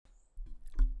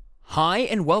Hi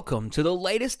and welcome to the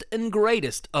latest and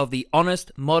greatest of the Honest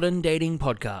Modern Dating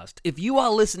Podcast. If you are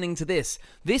listening to this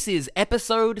is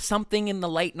episode something in the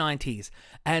late 90s,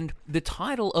 and the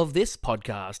title of this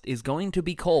podcast is going to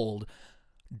be called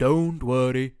Don't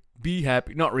Worry, Be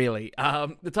Happy. Not really.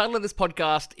 The title of this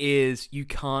podcast is You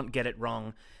Can't Get It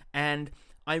Wrong, and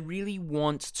I really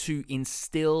want to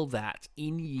instill that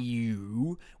in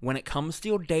you when it comes to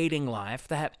your dating life,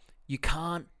 that you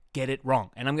can't get it wrong.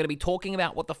 And I'm going to be talking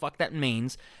about what the fuck that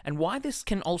means and why this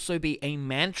can also be a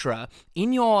mantra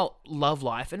in your love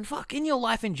life and in your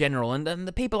life in general. And then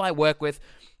the people I work with,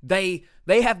 they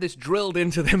have this drilled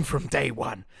into them from day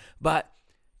one. But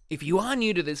if you are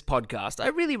new to this podcast, I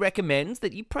really recommend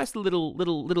that you press the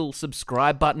little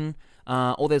subscribe button,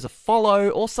 or there's a follow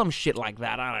or some shit like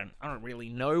that. I don't really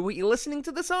know what you're listening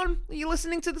to this on. Are you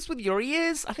listening to this with your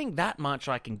ears? I think that much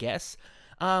I can guess.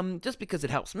 Just because it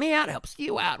helps me out, helps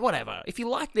you out, whatever. If you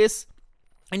like this,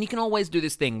 and you can always do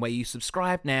this thing where you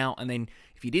subscribe now, and then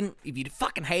if you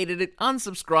fucking hated it,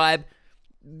 unsubscribe,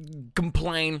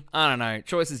 complain. I don't know.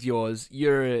 Choice is yours.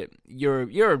 You're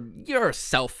a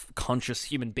self-conscious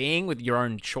human being with your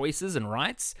own choices and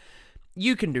rights.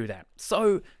 You can do that.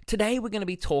 So today we're going to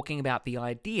be talking about the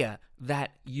idea that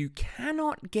you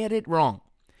cannot get it wrong.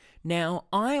 Now,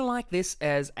 I like this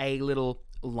as a little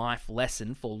life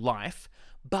lesson for life.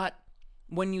 But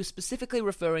when you're specifically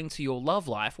referring to your love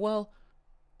life, well,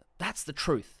 that's the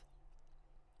truth.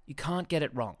 You can't get it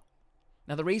wrong.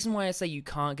 Now, the reason why I say you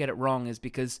can't get it wrong is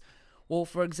because, well,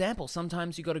 for example,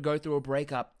 sometimes you got to go through a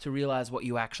breakup to realize what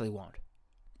you actually want.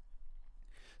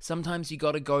 Sometimes you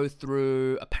got to go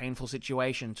through a painful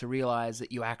situation to realize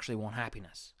that you actually want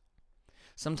happiness.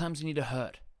 Sometimes you need to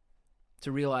hurt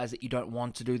to realize that you don't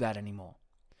want to do that anymore.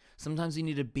 Sometimes you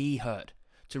need to be hurt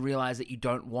to realize that you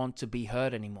don't want to be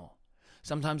hurt anymore.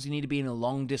 Sometimes you need to be in a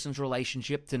long-distance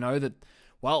relationship to know that,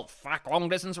 well, fuck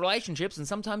long-distance relationships, and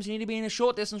sometimes you need to be in a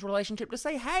short-distance relationship to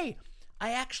say, hey,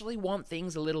 I actually want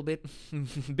things a little bit,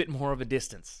 bit more of a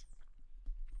distance.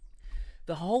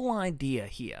 The whole idea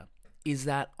here is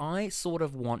that I sort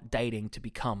of want dating to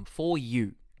become, for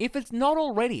you, if it's not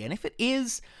already, and if it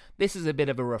is, this is a bit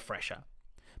of a refresher.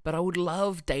 But I would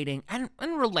love dating and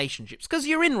relationships, because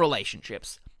you're in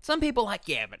relationships. Some people are like,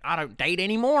 yeah, but I don't date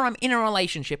anymore, I'm in a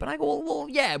relationship. And I go,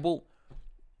 well,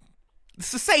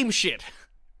 it's the same shit.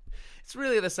 It's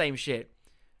really the same shit.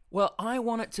 Well, I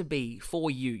want it to be,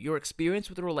 for you, your experience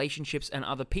with relationships and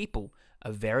other people,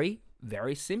 a very,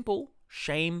 very simple,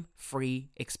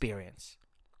 shame-free experience.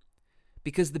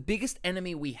 Because the biggest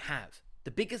enemy we have,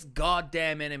 the biggest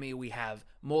goddamn enemy we have,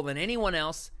 more than anyone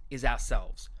else, is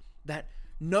ourselves. That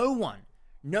no one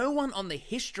on the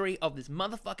history of this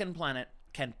motherfucking planet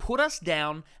can put us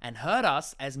down and hurt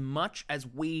us as much as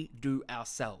we do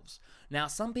ourselves. Now,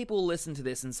 some people listen to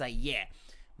this and say, yeah,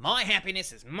 my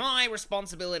happiness is my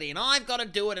responsibility and I've got to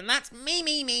do it and that's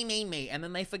me. And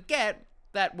then they forget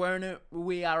that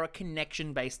we are a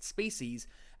connection-based species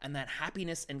and that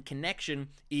happiness and connection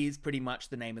is pretty much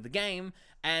the name of the game,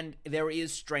 and there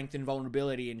is strength and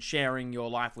vulnerability in sharing your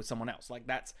life with someone else. Like,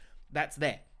 that's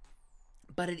there.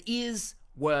 But it is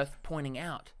worth pointing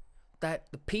out that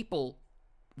the people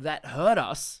that hurt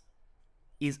us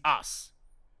is us.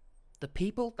 The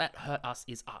people that hurt us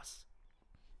is us.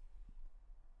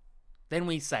 Then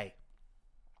we say,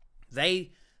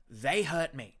 they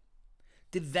hurt me.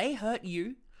 Did they hurt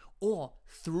you? Or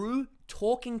through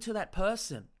talking to that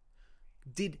person,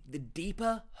 did the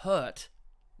deeper hurt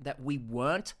that we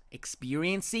weren't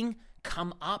experiencing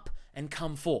come up and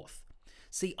come forth?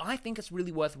 See, I think it's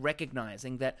really worth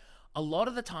recognizing that a lot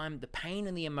of the time, the pain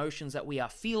and the emotions that we are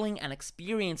feeling and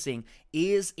experiencing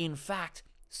is, in fact,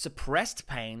 suppressed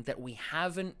pain that we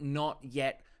haven't not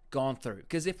yet gone through.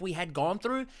 Because if we had gone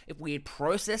through, if we had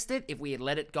processed it, if we had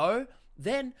let it go,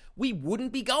 then we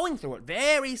wouldn't be going through it.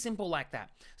 Very simple like that.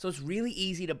 So it's really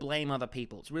easy to blame other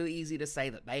people. It's really easy to say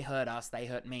that they hurt us, they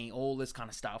hurt me, all this kind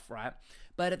of stuff, right?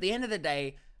 But at the end of the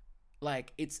day,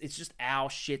 like, it's just our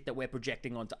shit that we're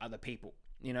projecting onto other people.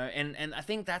 You know, and I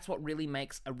think that's what really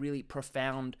makes a really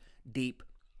profound, deep,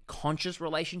 conscious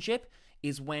relationship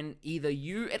is when either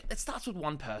it starts with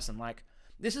one person. Like,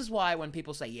 this is why when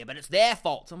people say, yeah, but it's their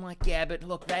fault. I'm like, yeah, but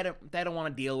look, they don't want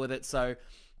to deal with it. So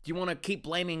do you want to keep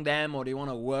blaming them or do you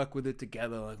want to work with it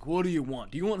together? Like, what do you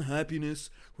want? Do you want happiness?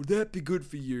 Would that be good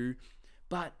for you?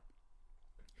 But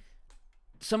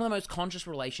some of the most conscious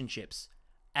relationships,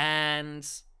 and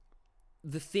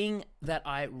the thing that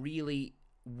I really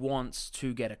wants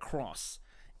to get across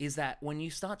is that when you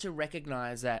start to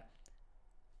recognize that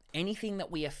anything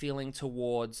that we are feeling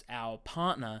towards our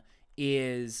partner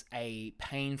is a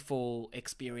painful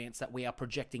experience that we are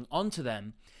projecting onto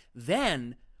them,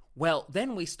 then well,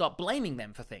 then we stop blaming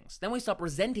them for things. Then we stop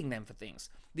resenting them for things.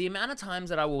 The amount of times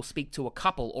that I will speak to a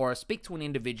couple or speak to an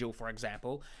individual, for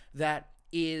example, that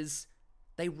is,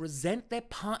 they resent their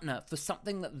partner for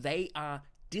something that they are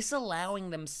disallowing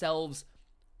themselves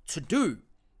to do,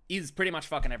 is pretty much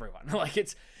fucking everyone. Like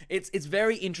it's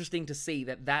very interesting to see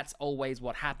that that's always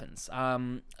what happens.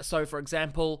 So for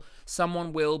example,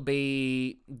 someone they'll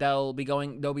be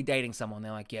dating someone.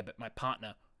 They're like, yeah, but my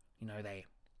partner,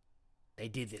 they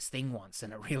did this thing once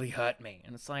and it really hurt me.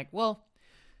 And it's like, well,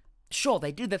 sure,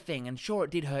 they did the thing and sure,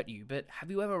 it did hurt you, but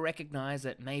have you ever recognized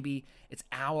that maybe it's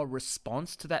our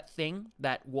response to that thing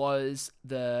that was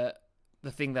the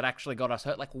thing that actually got us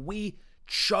hurt? Like, we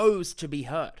chose to be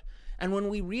hurt. And when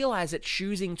we realize that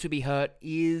choosing to be hurt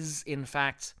is, in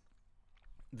fact,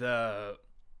 the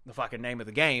fucking name of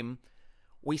the game,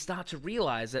 we start to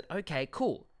realize that, okay,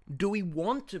 cool. Do we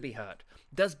want to be hurt?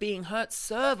 Does being hurt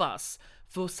serve us?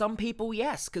 For some people,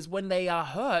 yes, because when they are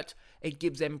hurt, it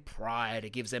gives them pride,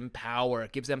 it gives them power,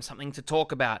 it gives them something to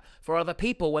talk about. For other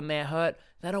people, when they're hurt,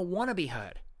 they don't want to be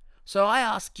hurt. So I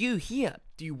ask you here,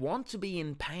 do you want to be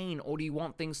in pain or do you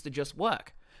want things to just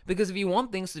work? Because if you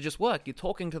want things to just work, you're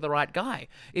talking to the right guy.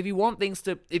 If you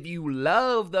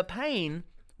love the pain,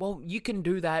 well, you can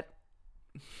do that.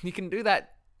 You can do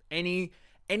that any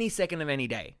second of any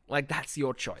day. Like, that's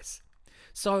your choice.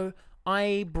 So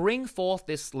I bring forth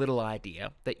this little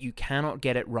idea that you cannot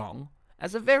get it wrong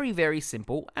as a very, very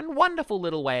simple and wonderful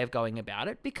little way of going about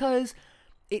it, because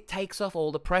it takes off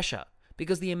all the pressure.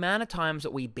 Because the amount of times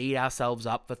that we beat ourselves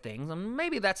up for things, and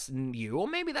maybe that's you or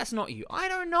maybe that's not you, I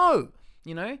don't know.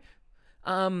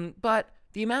 But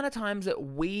the amount of times that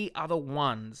we are the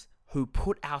ones who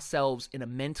put ourselves in a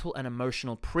mental and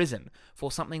emotional prison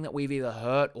for something that we've either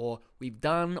hurt or we've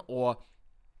done or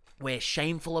we're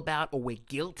shameful about or we're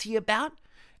guilty about,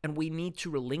 and we need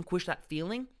to relinquish that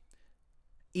feeling,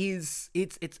 it's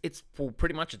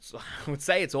pretty much, I would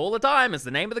say it's all the time. It's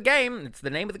the name of the game. It's the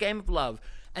name of the game of love.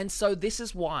 And so this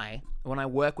is why when I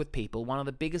work with people, one of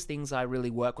the biggest things I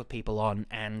really work with people on,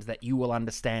 and that you will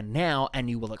understand now and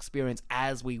you will experience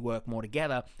as we work more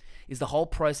together, is the whole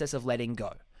process of letting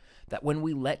go. That when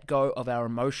we let go of our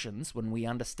emotions, when we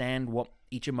understand what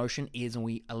each emotion is and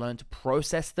we learn to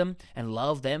process them and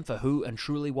love them for who and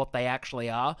truly what they actually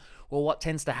are, well, what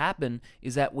tends to happen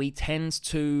is that we tend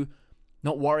to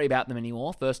not worry about them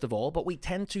anymore, first of all, but we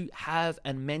tend to have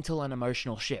a mental and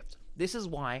emotional shift. This is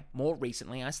why, more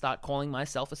recently, I start calling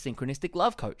myself a synchronistic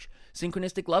love coach.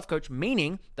 Synchronistic love coach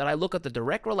meaning that I look at the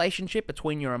direct relationship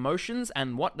between your emotions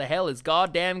and what the hell is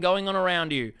goddamn going on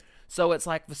around you. So it's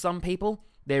like, for some people,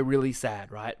 they're really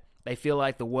sad, right? They feel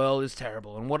like the world is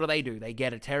terrible. And what do? They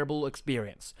get a terrible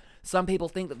experience. Some people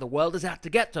think that the world is out to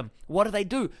get them. What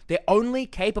do? They're only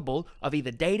capable of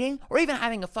either dating or even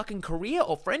having a fucking career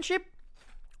or friendship,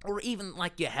 or even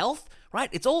like your health, right?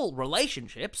 It's all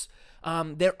relationships.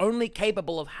 They're only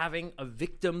capable of having a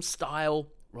victim-style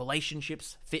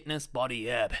relationships, fitness, body,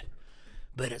 yeah.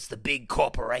 But it's the big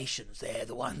corporations. They're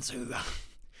the ones who,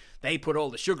 they put all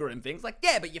the sugar in things. Like,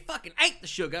 yeah, but you fucking ate the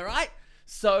sugar, right?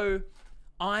 So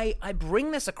I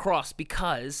bring this across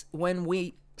because when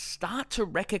we start to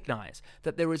recognize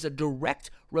that there is a direct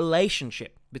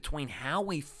relationship between how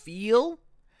we feel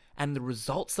and the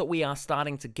results that we are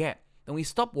starting to get, then we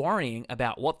stop worrying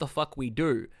about what the fuck we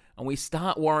do and we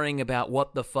start worrying about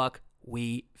what the fuck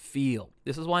we feel.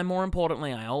 This is why, more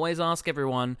importantly, I always ask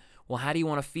everyone, well, how do you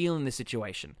want to feel in this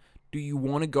situation? Do you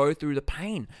want to go through the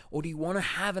pain, or do you want to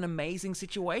have an amazing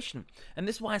situation? And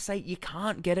this is why I say you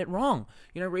can't get it wrong.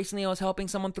 Recently I was helping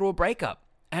someone through a breakup,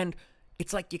 and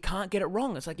it's like, you can't get it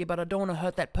wrong. It's like, yeah, but I don't want to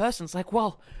hurt that person. It's like,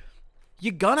 well,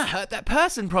 you're gonna hurt that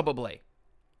person probably.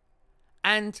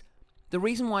 And the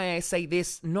reason why I say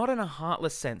this, not in a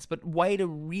heartless sense, but way to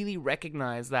really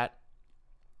recognize that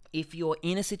if you're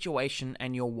in a situation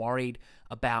and you're worried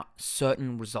about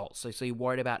certain results, so you're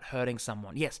worried about hurting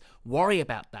someone, yes, worry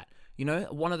about that.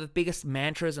 One of the biggest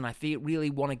mantras, and I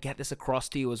really want to get this across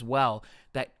to you as well,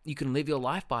 that you can live your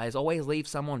life by, is always leave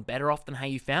someone better off than how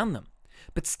you found them.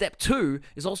 But step 2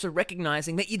 is also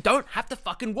recognizing that you don't have to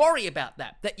fucking worry about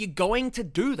that. That you're going to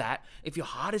do that if your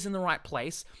heart is in the right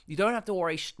place. You don't have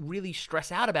to really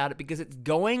stress out about it, because it's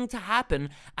going to happen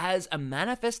as a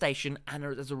manifestation and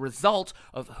as a result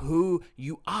of who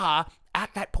you are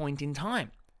at that point in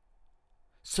time.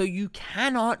 So you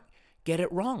cannot get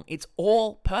it wrong. It's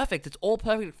all perfect. It's all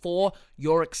perfect for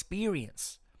your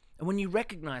experience. And when you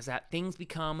recognize that, things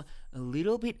become a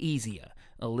little bit easier,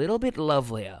 a little bit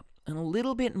lovelier, and a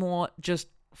little bit more just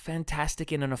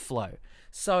fantastic and in a flow.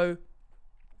 So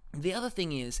The other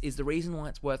thing is the reason why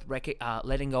it's worth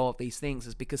letting go of these things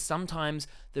is because sometimes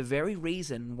the very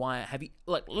reason why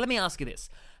let me ask you this.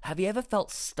 Have you ever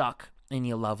felt stuck in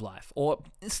your love life or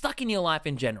stuck in your life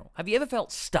in general? Have you ever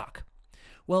felt stuck?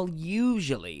 Well,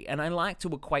 usually, and I like to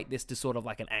equate this to sort of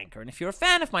like an anchor. And if you're a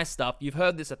fan of my stuff, you've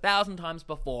heard this 1,000 times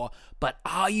before, but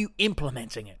are you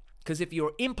implementing it? Because if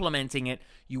you're implementing it,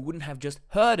 you wouldn't have just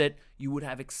heard it, you would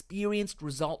have experienced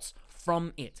results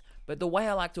from it. But the way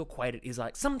I like to equate it is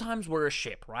like sometimes we're a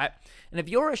ship, right? And if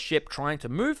you're a ship trying to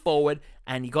move forward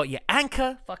and you got your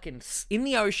anchor fucking in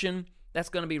the ocean, that's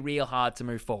going to be real hard to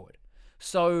move forward.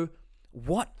 So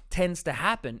what tends to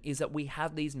happen is that we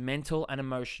have these mental and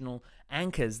emotional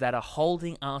anchors that are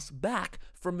holding us back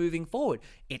from moving forward.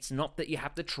 It's not that you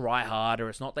have to try harder.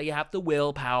 It's not that you have to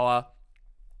willpower.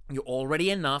 You're already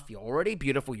enough. You're already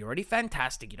beautiful. You're already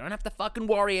fantastic. You don't have to fucking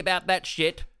worry about that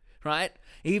shit, right?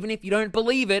 Even if you don't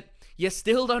believe it, you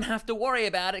still don't have to worry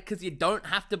about it because you don't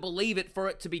have to believe it for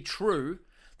it to be true,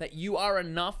 that you are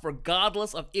enough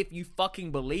regardless of if you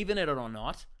fucking believe in it or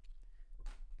not.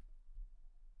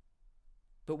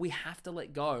 But we have to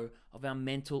let go of our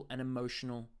mental and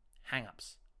emotional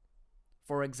hang-ups.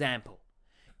 For example,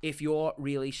 if you're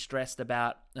really stressed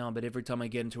about, but every time I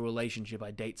get into a relationship,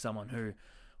 I date someone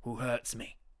who hurts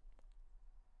me.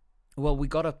 Well, we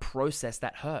got to process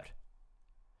that hurt.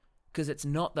 Because it's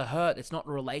not the hurt, it's not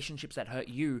the relationships that hurt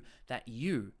you, that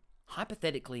you,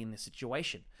 hypothetically in this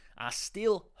situation, are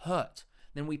still hurt.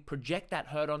 Then we project that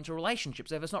hurt onto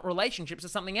relationships. If it's not relationships,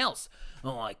 it's something else.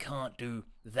 Oh, I can't do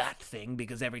that thing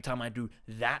because every time I do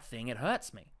that thing, it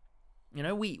hurts me. You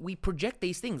know, we project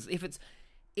these things. If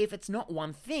it's not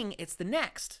one thing, it's the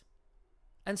next.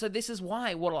 And so this is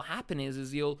why what'll happen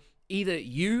is you'll either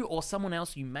you or someone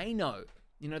else you may know,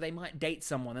 you know, they might date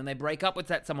someone and they break up with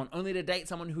that someone only to date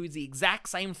someone who's the exact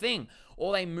same thing.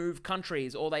 Or they move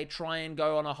countries, or they try and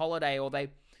go on a holiday, or they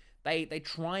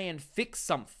try and fix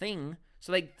something.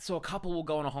 So a couple will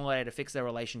go on a holiday to fix their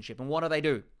relationship. And what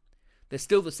do? They're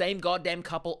still the same goddamn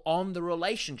couple on the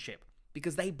relationship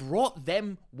because they brought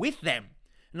them with them.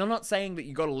 And I'm not saying that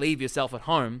you got to leave yourself at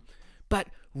home, but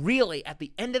really at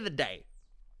the end of the day,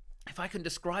 if I can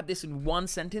describe this in one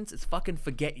sentence, it's fucking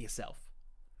forget yourself.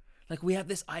 Like, we have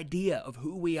this idea of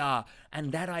who we are,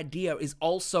 and that idea is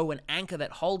also an anchor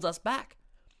that holds us back.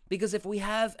 Because if we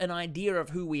have an idea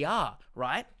of who we are,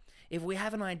 right? If we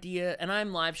have an idea, and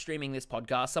I'm live streaming this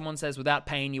podcast, someone says, without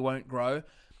pain, you won't grow.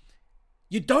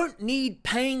 You don't need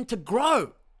pain to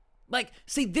grow. Like,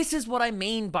 see, this is what I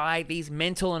mean by these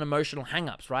mental and emotional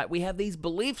hang-ups, right? We have these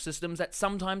belief systems that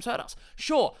sometimes hurt us.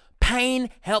 Sure, pain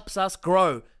helps us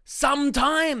grow.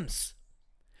 Sometimes.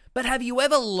 But have you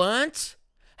ever learnt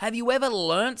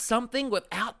something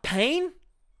without pain?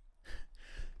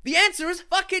 The answer is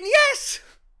fucking yes.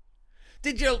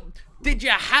 Did you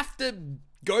have to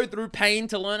go through pain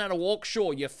to learn how to walk?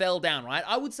 Sure, you fell down, right?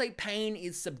 I would say pain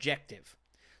is subjective.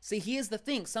 See, here's the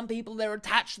thing. Some people, they're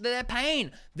attached to their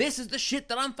pain. This is the shit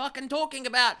that I'm fucking talking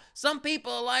about. Some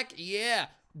people are like, yeah,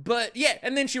 but yeah.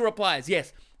 And then she replies,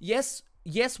 yes,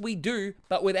 we do,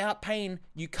 but without pain,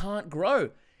 you can't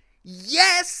grow.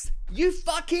 Yes, you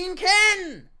fucking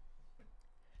can.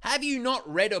 Have you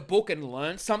not read a book and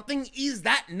learned something? Is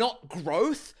that not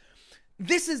growth?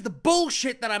 This is the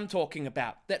bullshit that I'm talking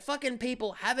about. That fucking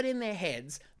people have it in their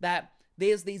heads that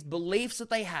there's these beliefs that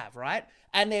they have, right?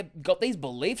 And they've got these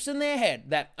beliefs in their head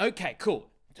that, okay,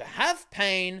 cool. To have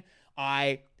pain,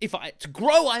 to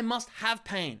grow, I must have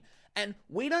pain. And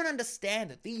we don't understand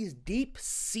that these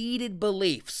deep-seated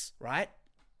beliefs, right?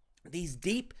 These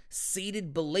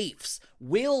deep-seated beliefs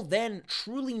will then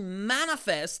truly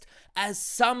manifest as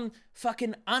some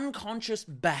fucking unconscious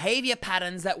behavior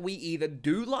patterns that we either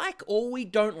do like or we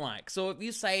don't like. So if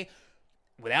you say,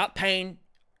 without pain,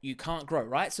 you can't grow,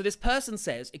 right? So this person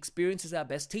says, experience is our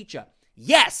best teacher.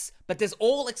 Yes, but does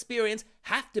all experience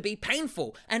have to be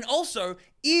painful? And also,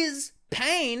 is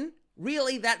pain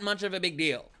really that much of a big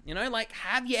deal? You know, like,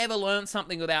 have you ever learned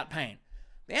something without pain?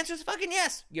 The answer is fucking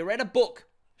yes. You read a book.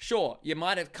 Sure, you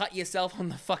might have cut yourself on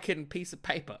the fucking piece of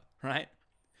paper, right?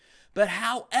 But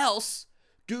how else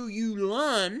do you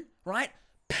learn, right?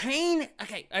 Pain.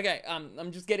 Okay.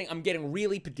 I'm getting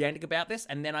really pedantic about this,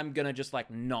 and then I'm gonna just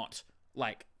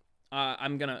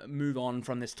I'm gonna move on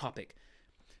from this topic.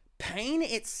 Pain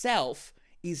itself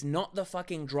is not the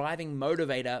fucking driving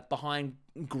motivator behind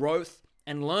growth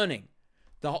and learning.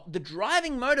 The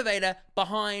driving motivator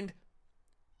behind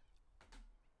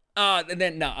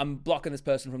I'm blocking this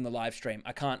person from the live stream.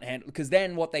 I can't handle, because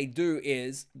then what they do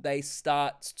is they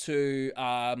start to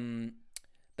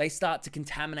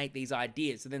contaminate these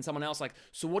ideas. And then someone else like,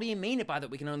 so what do you mean by that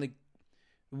we can only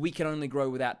we can only grow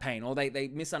without pain, or they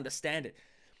misunderstand it.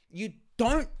 You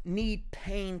don't need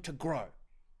pain to grow.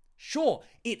 Sure,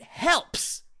 it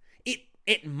helps.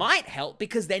 It might help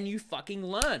because then you fucking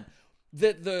learn.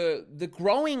 The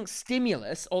growing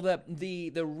stimulus, or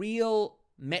the real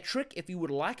metric, if you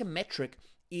would like a metric,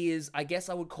 is, I guess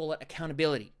I would call it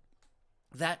accountability.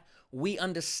 That we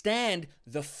understand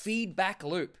the feedback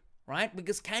loop, right?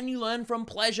 Because can you learn from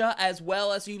pleasure as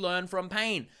well as you learn from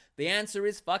pain? The answer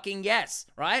is fucking yes,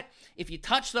 right? If you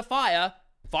touch the fire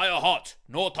hot,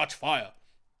 nor touch fire.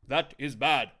 That is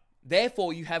bad.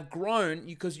 Therefore, you have grown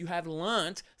because you have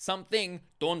learnt something,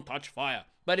 don't touch fire.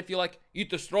 But if you're like, eat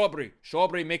the strawberry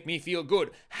make me feel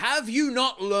good. Have you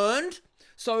not learned?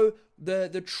 So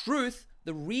the truth,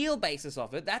 the real basis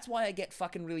of it, that's why I get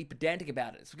fucking really pedantic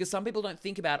about it. It's because some people don't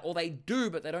think about it, or they do,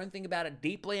 but they don't think about it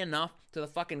deeply enough to the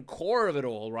fucking core of it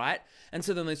all, right? And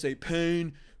so then they say,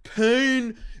 pain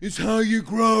is how you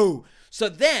grow. So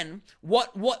then,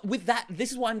 what with that,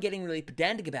 this is why I'm getting really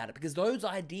pedantic about it, because those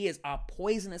ideas are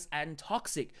poisonous and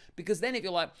toxic. Because then if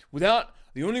you're like,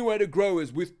 the only way to grow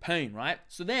is with pain, right?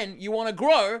 So then you want to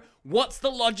grow, what's the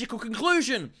logical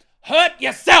conclusion? Hurt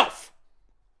yourself!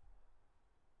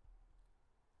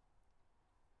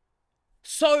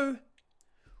 So,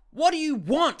 what do you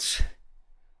want?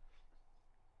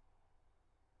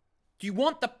 Do you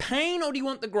want the pain or do you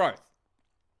want the growth?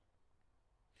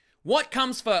 What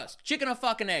comes first? Chicken or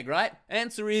fucking egg, right?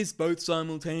 Answer is both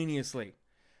simultaneously.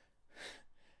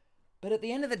 But at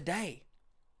the end of the day,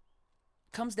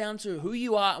 it comes down to who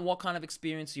you are and what kind of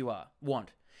experience you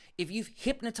want. If you've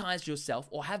hypnotized yourself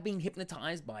or have been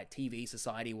hypnotized by TV,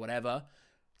 society, whatever,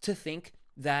 to think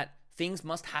that things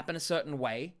must happen a certain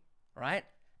way, right?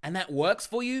 And that works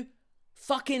for you,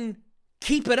 fucking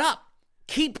keep it up.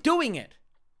 Keep doing it.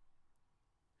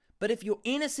 But if you're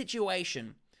in a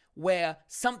situation where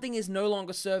something is no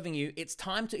longer serving you, it's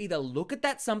time to either look at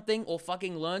that something or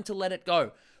fucking learn to let it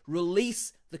go.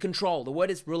 Release the control. The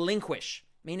word is relinquish,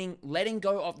 meaning letting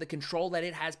go of the control that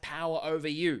it has power over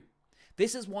you.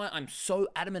 This is why I'm so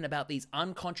adamant about these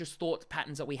unconscious thought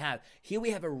patterns that we have. Here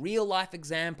we have a real life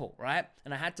example, right?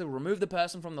 And I had to remove the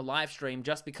person from the live stream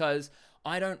just because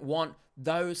I don't want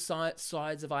those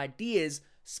sides of ideas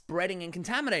spreading and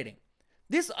contaminating.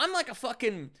 I'm like a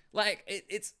fucking,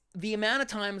 it's the amount of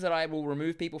times that I will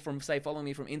remove people from, say, following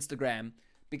me from Instagram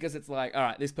because it's like, all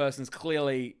right, this person's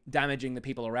clearly damaging the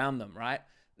people around them, right?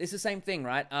 It's the same thing,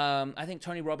 right? I think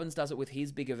Tony Robbins does it with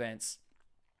his big events,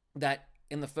 that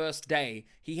in the first day,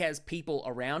 he has people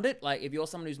around it. Like, if you're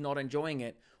someone who's not enjoying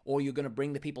it, or you're going to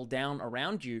bring the people down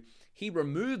around you, he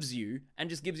removes you and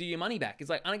just gives you your money back. It's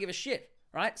like, I don't give a shit.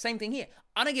 Right? Same thing here.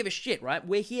 I don't give a shit, right?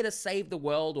 We're here to save the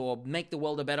world or make the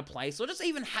world a better place, or just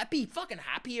even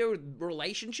happier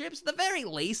relationships, the very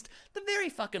least.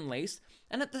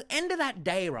 And at the end of that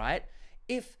day, right?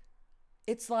 If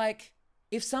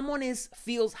someone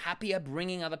feels happier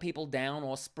bringing other people down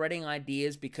or spreading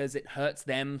ideas because it hurts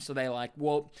them, so they're like,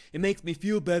 well, it makes me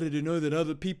feel better to know that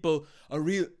other people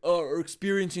are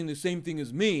experiencing the same thing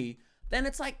as me, then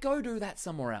it's like, go do that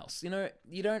somewhere else.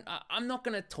 I'm not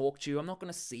going to talk to you. I'm not going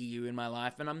to see you in my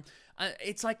life. And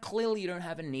it's like, clearly you don't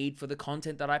have a need for the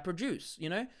content that I produce,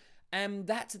 And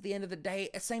that's, at the end of the day,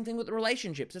 the same thing with the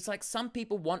relationships. It's like, some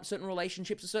people want certain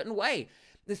relationships a certain way.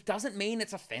 This doesn't mean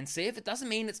it's offensive. It doesn't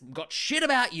mean it's got shit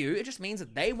about you. It just means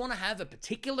that they want to have a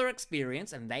particular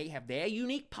experience and they have their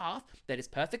unique path that is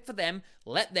perfect for them.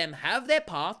 Let them have their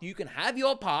path. You can have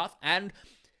your path, and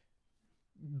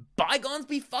bygones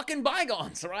be fucking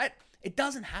bygones, right? It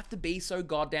doesn't have to be so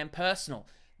goddamn personal.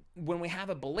 When we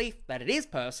have a belief that it is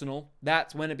personal,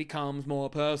 that's when it becomes more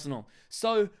personal.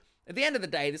 So, at the end of the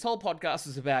day, this whole podcast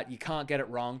is about you can't get it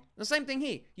wrong. The same thing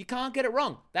here. You can't get it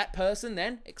wrong. That person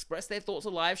then expressed their thoughts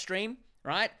on live stream,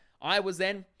 right? I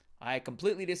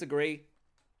completely disagree.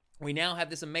 We now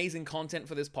have this amazing content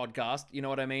for this podcast. You know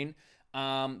what I mean?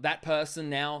 That person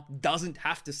now doesn't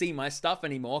have to see my stuff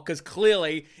anymore because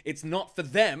clearly it's not for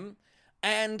them.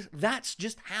 And that's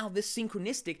just how this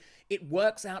synchronistic, it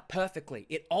works out perfectly.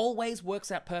 It always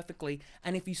works out perfectly.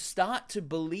 And if you start to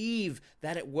believe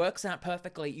that it works out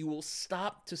perfectly, you will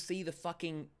start to see the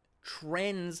fucking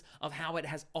trends of how it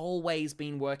has always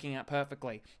been working out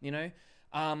perfectly,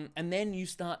 And then you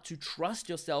start to trust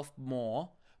yourself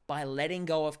more by letting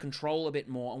go of control a bit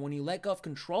more. And when you let go of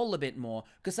control a bit more,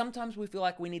 because sometimes we feel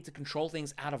like we need to control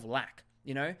things out of lack,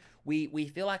 We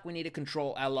feel like we need to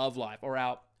control our love life or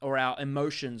our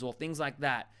emotions or things like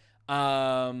that.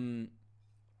 When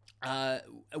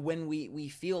we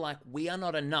feel like we are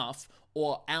not enough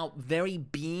or our very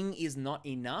being is not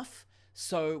enough,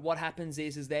 So what happens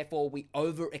is therefore we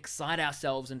overexcite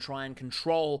ourselves and try and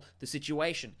control the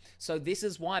situation. So this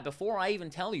is why before I even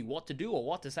tell you what to do or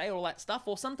what to say or all that stuff,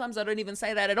 or sometimes I don't even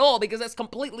say that at all because that's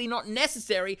completely not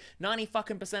necessary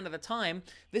 90% of the time.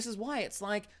 This is why it's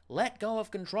like, let go of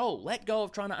control, let go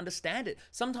of trying to understand it.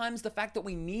 Sometimes the fact that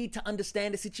we need to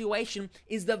understand a situation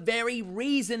is the very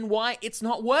reason why it's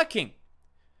not working.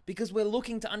 Because we're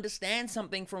looking to understand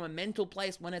something from a mental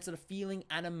place when it's at a feeling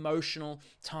and emotional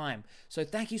time. So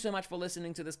thank you so much for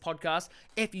listening to this podcast.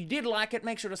 If you did like it,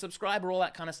 make sure to subscribe or all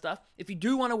that kind of stuff. If you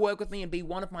do want to work with me and be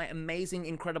one of my amazing,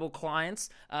 incredible clients,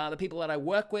 the people that I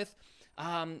work with,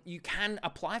 you can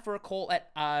apply for a call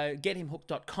at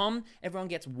gethimhooked.com. Everyone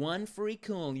gets one free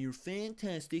call. You're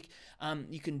fantastic.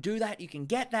 You can do that. You can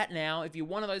get that now. If you're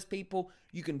one of those people,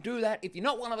 you can do that. If you're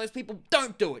not one of those people,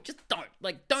 don't do it. Just don't.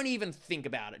 Don't even think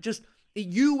about it. Just,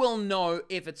 you will know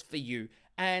if it's for you.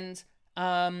 And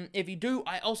if you do,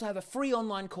 I also have a free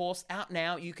online course out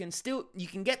now. You can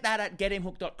get that at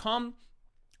gethimhooked.com.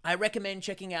 I recommend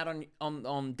checking out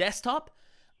on desktop.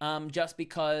 Just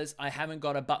because I haven't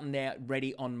got a button there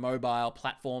ready on mobile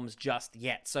platforms just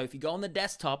yet. So if you go on the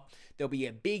desktop, there'll be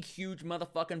a big, huge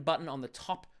motherfucking button on the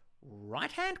top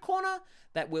right-hand corner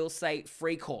that will say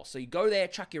free course. So you go there,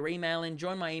 chuck your email in,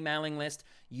 join my emailing list.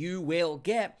 You will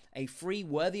get a free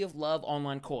Worthy of Love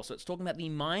online course. So it's talking about the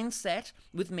mindset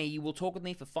with me. You will talk with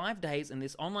me for 5 days, and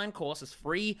this online course, this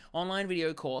free online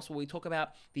video course, where we talk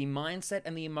about the mindset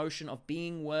and the emotion of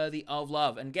being worthy of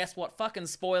love. And guess what? Fucking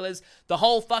spoilers. The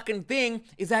whole fucking thing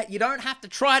is that you don't have to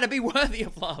try to be worthy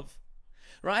of love.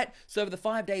 Right? So over the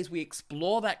 5 days, we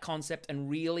explore that concept and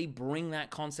really bring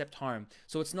that concept home.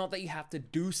 So it's not that you have to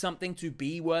do something to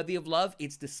be worthy of love.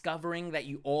 It's discovering that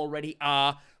you already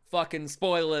are. Fucking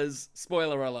spoilers.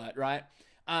 Spoiler alert, right?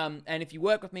 And if you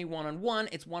work with me one-on-one,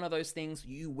 it's one of those things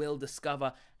you will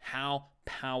discover how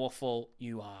powerful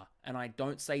you are. And I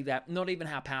don't say that, not even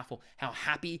how powerful, how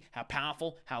happy, how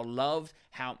powerful, how loved,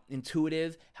 how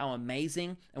intuitive, how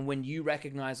amazing. And when you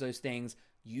recognize those things,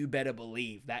 you better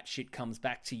believe that shit comes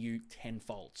back to you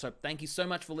tenfold. So thank you so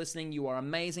much for listening. You are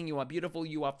amazing. You are beautiful.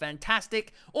 You are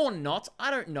fantastic. Or not.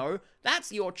 I don't know.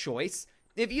 That's your choice.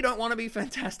 If you don't want to be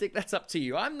fantastic, that's up to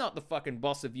you. I'm not the fucking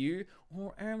boss of you.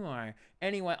 Or am I?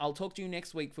 Anyway, I'll talk to you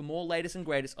next week for more latest and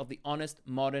greatest of the Honest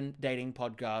Modern Dating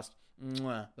Podcast.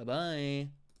 Mwah. Bye-bye.